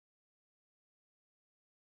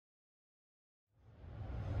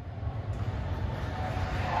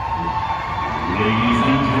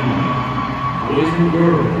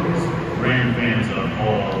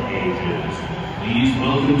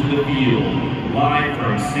live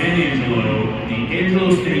from San Angelo, the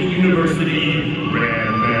Angelo State University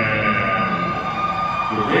Ram Band.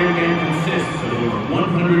 The Ram Band consists of over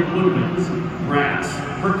 100 woodwinds, brass,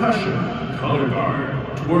 percussion, color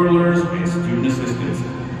guard, twirlers, and student assistants,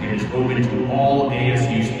 and is open to all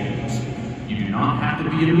ASU students. You do not have to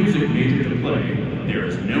be a music major to play. There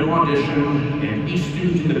is no audition, and each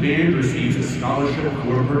student in the band receives a scholarship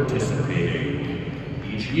for participating.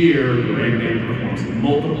 Each year, the Ram Band performs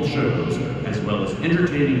multiple shows, as well as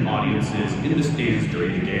entertaining audiences in the stands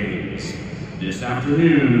during the games. This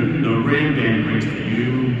afternoon, the Ram Band brings to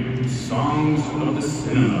you Songs of the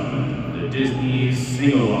Cinema, the Disney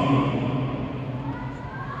Sing-Along.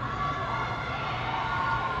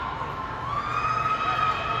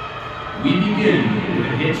 We begin with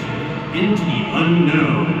a hit, Into the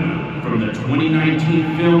Unknown, from the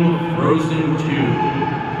 2019 film Frozen 2,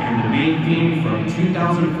 and the main theme from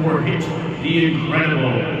 2004 hit, The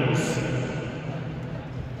Incredibles.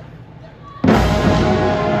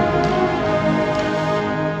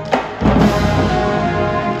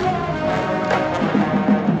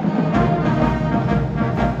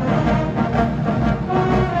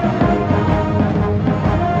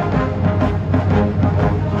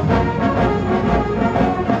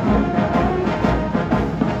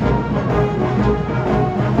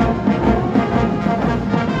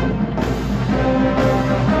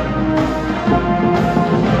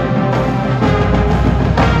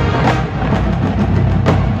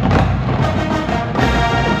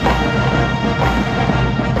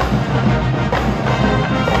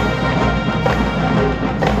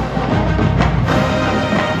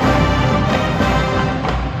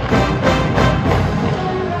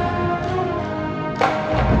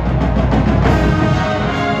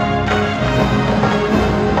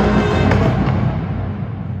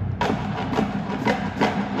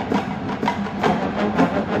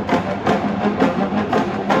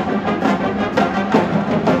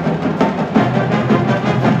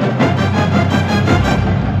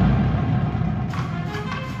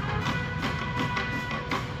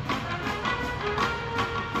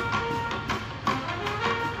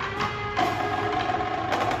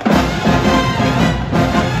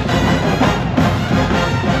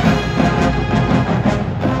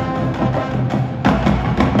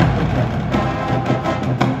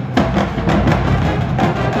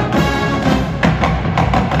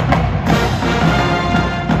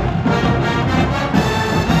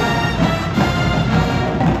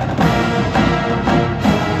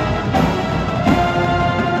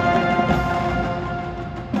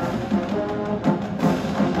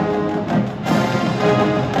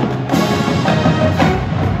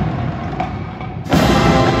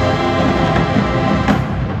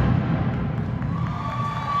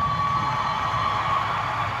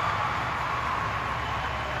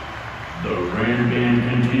 The Ram Band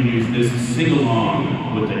continues this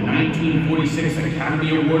sing-along with the 1946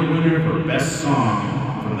 Academy Award winner for Best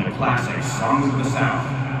Song from the classic Songs of the South,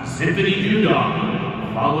 Zippity Doo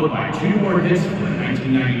Dah, followed by two more hits from the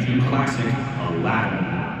 1992 classic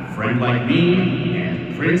Aladdin, Friend Like Me,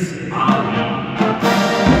 and Prince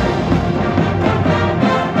Ali.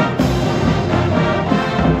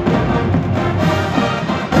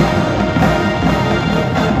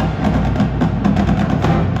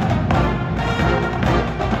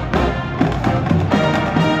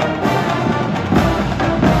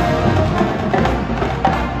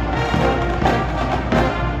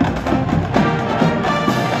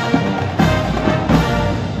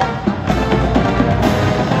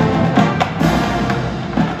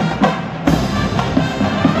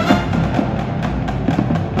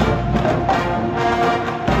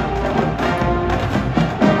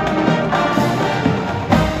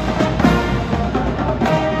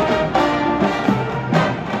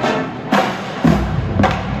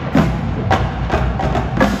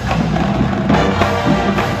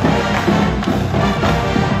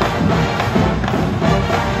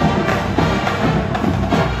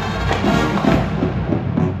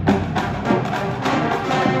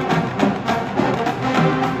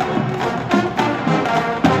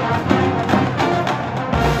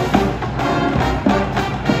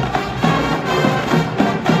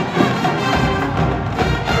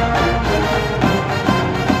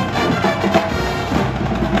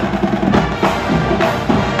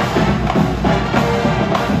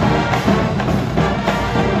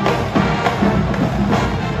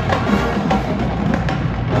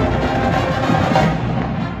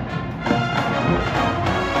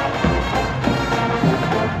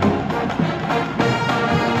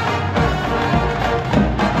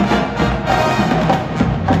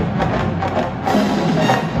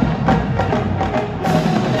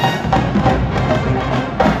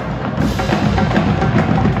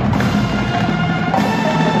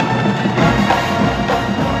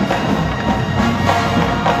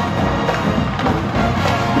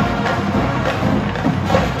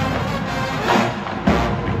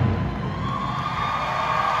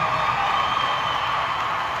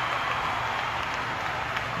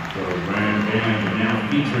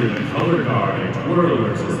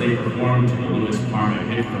 they performed the Louis Parma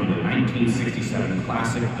hit from the 1967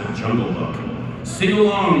 classic, The Jungle Book. Sing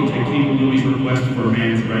along to King Louis' request for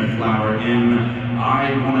Man's Red Flower in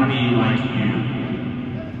I Wanna Be Like You.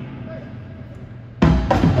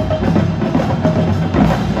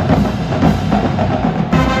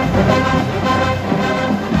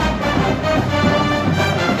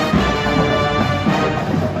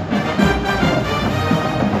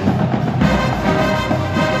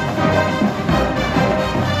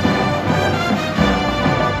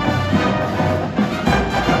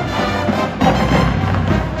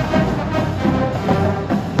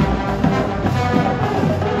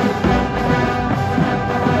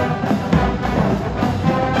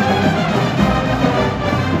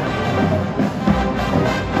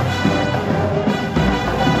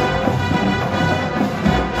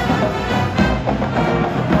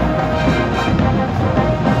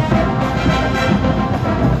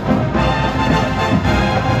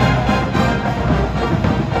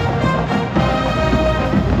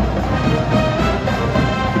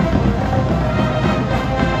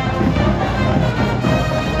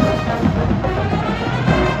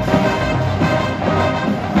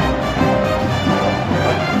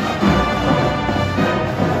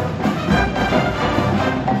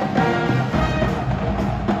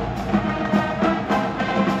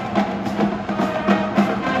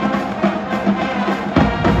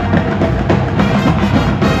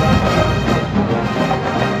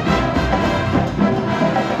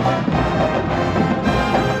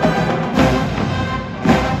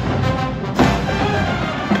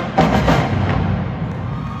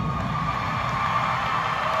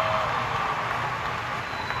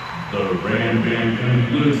 The Ram Band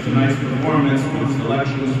concludes tonight's performance with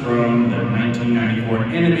selections from the 1994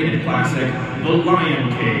 animated classic, The Lion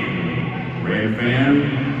King. Ram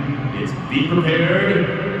fan, it's Be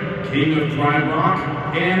Prepared, King of Pride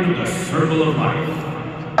Rock, and The Circle of Life.